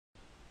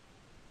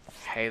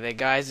Hey there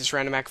guys, it's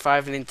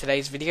RandomMac5 and in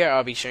today's video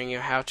I'll be showing you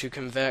how to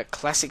convert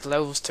classic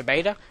levels to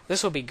beta.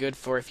 This will be good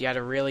for if you had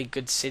a really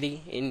good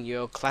city in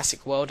your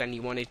classic world and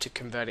you wanted to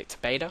convert it to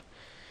beta.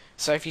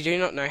 So if you do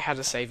not know how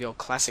to save your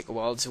classic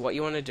worlds, what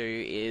you want to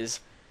do is,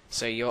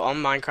 so you're on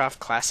Minecraft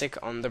Classic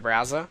on the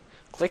browser,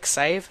 click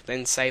save,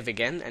 then save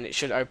again, and it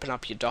should open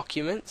up your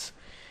documents.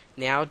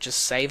 Now just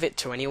save it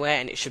to anywhere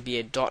and it should be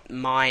a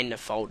 .mine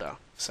folder,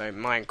 so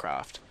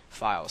Minecraft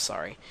file,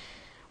 sorry.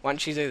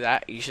 Once you do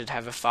that, you should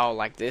have a file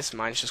like this.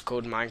 Mine's just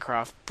called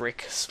Minecraft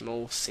Brick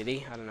Small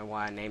City. I don't know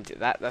why I named it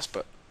that.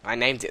 I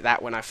named it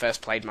that when I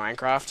first played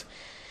Minecraft.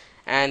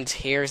 And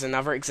here is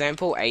another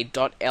example, a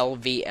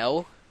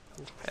 .lvl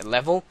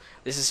level.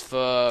 This is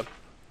for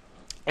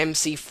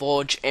MC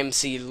Forge,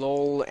 MC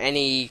Lol,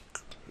 any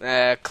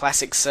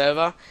classic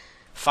server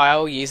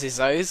file uses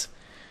those.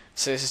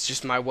 So this is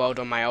just my world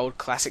on my old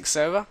classic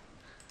server.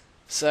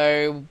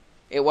 So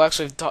it works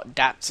with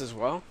 .dats as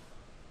well.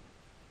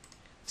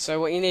 So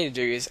what you need to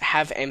do is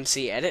have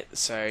Mcedit,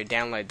 so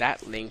download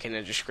that, link in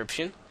the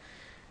description.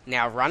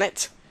 Now run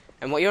it,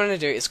 and what you want to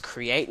do is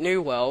create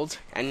new world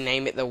and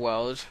name it the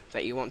world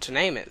that you want to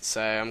name it.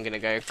 So I'm going to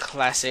go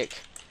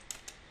classic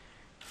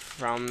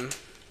from,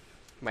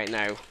 wait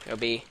no, it'll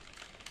be,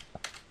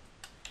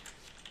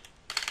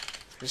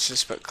 let's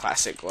just put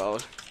classic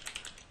world,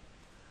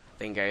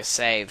 then go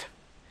save.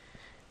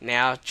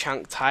 Now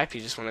chunk type,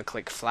 you just want to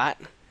click flat,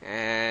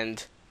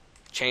 and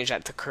change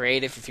that to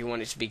creative if you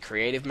want it to be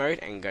creative mode,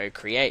 and go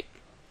create.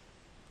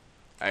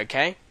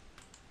 Okay.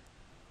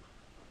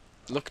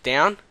 Look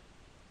down.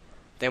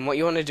 Then what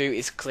you want to do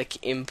is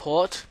click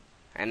import,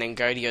 and then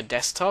go to your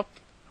desktop,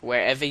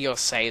 wherever your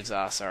saves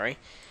are, sorry.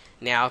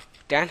 Now,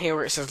 down here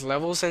where it says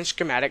levels and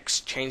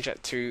schematics, change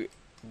that to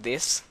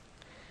this.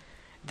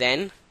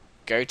 Then,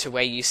 go to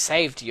where you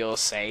saved your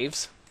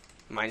saves.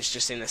 Mine's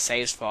just in the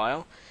saves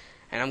file.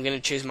 And I'm going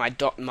to choose my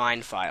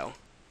 .mine file.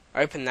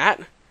 Open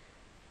that.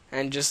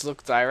 And just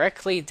look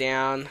directly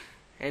down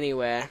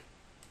anywhere,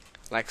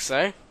 like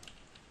so.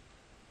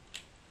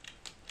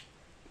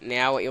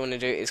 Now what you want to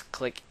do is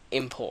click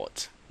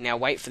import. Now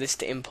wait for this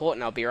to import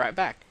and I'll be right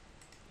back.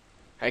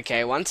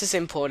 Okay, once it's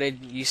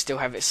imported, you still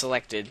have it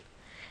selected.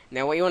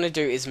 Now what you want to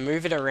do is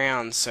move it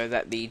around so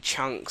that the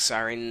chunks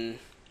are in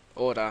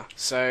order.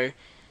 So,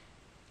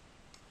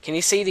 can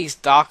you see these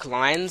dark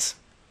lines?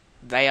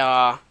 They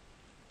are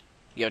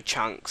your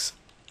chunks.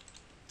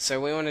 So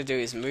what we want to do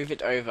is move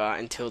it over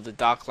until the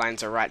dark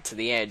lines are right to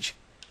the edge.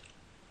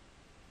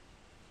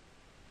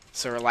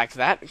 So like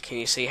that. Can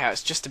you see how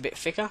it's just a bit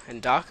thicker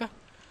and darker?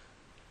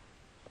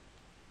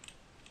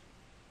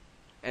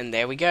 And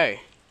there we go.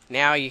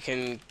 Now you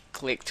can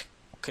click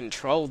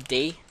Control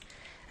D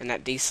and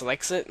that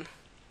deselects it.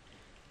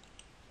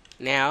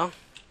 Now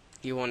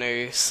you want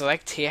to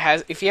select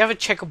here, if you have a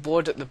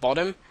checkerboard at the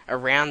bottom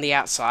around the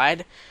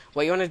outside,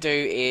 what you want to do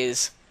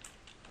is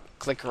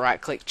click right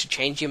click to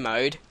change your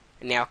mode.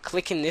 Now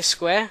click in this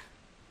square,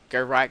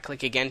 go right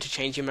click again to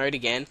change your mode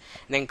again,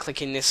 and then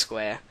click in this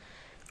square.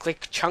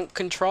 Click chunk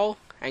control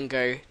and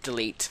go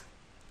delete.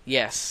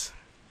 Yes.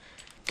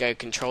 Go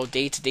Control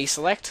D to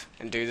deselect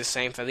and do the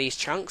same for these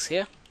chunks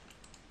here.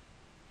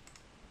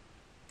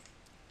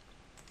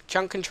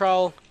 Chunk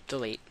control,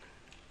 delete.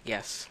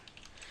 Yes.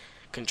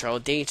 Control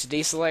D to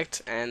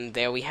deselect, and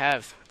there we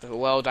have the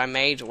world I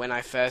made when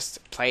I first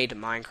played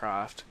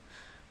Minecraft.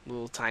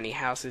 Little tiny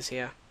houses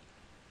here.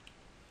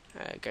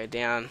 Go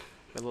down,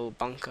 a little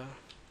bunker,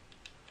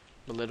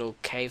 a little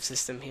cave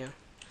system here.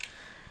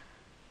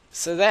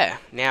 So there.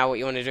 Now what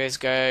you want to do is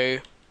go,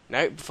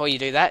 no, before you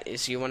do that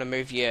is you want to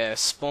move your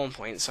spawn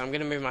point. So I'm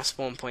going to move my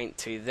spawn point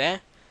to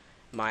there,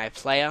 my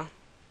player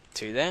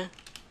to there,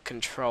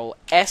 Control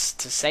S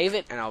to save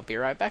it, and I'll be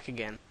right back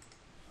again.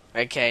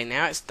 Okay,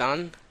 now it's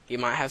done. You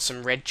might have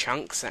some red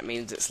chunks, that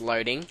means it's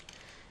loading.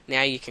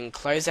 Now you can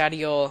close out of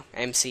your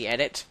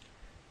Mcedit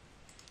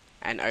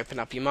and open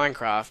up your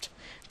Minecraft.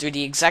 Do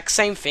the exact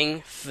same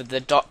thing for the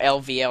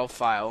 .lvl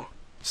file.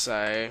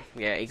 So,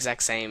 yeah,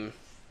 exact same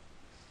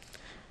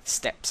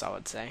steps, I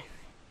would say.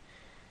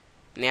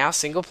 Now,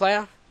 single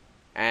player,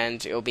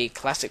 and it'll be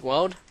classic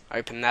world.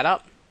 Open that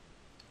up.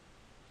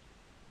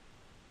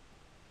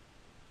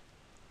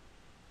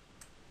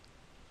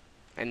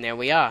 And there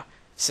we are.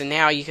 So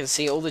now you can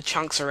see all the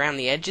chunks around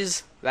the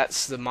edges.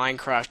 That's the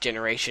Minecraft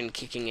generation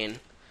kicking in.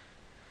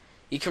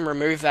 You can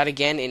remove that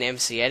again in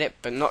Mcedit,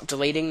 but not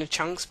deleting the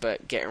chunks,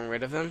 but getting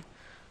rid of them.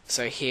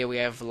 So here we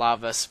have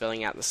lava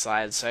spilling out the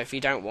sides. So if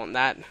you don't want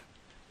that,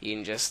 you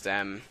can just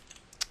edit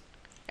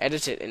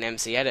it in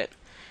Mcedit.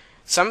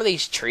 Some of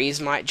these trees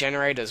might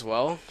generate as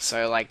well.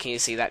 So like, can you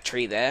see that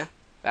tree there?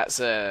 That's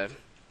a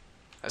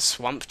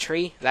swamp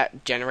tree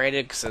that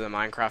generated because of the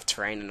Minecraft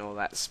terrain and all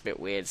that's a bit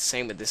weird.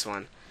 Same with this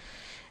one.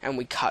 And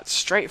we cut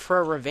straight for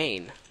a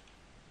ravine.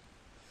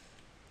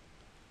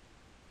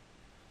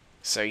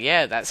 So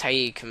yeah, that's how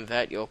you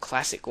convert your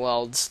classic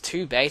worlds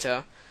to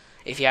beta.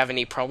 If you have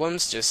any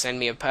problems, just send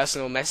me a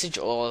personal message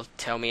or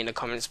tell me in the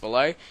comments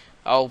below.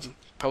 I'll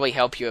probably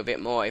help you a bit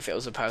more if it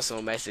was a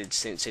personal message,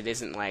 since it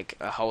isn't like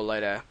a whole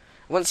load of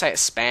wouldn't say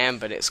it's spam,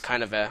 but it's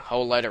kind of a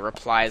whole load of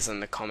replies in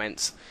the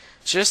comments.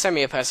 So just send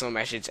me a personal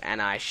message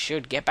and I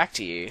should get back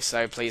to you.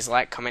 So please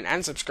like, comment,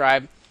 and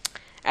subscribe,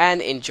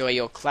 and enjoy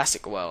your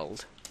classic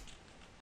world.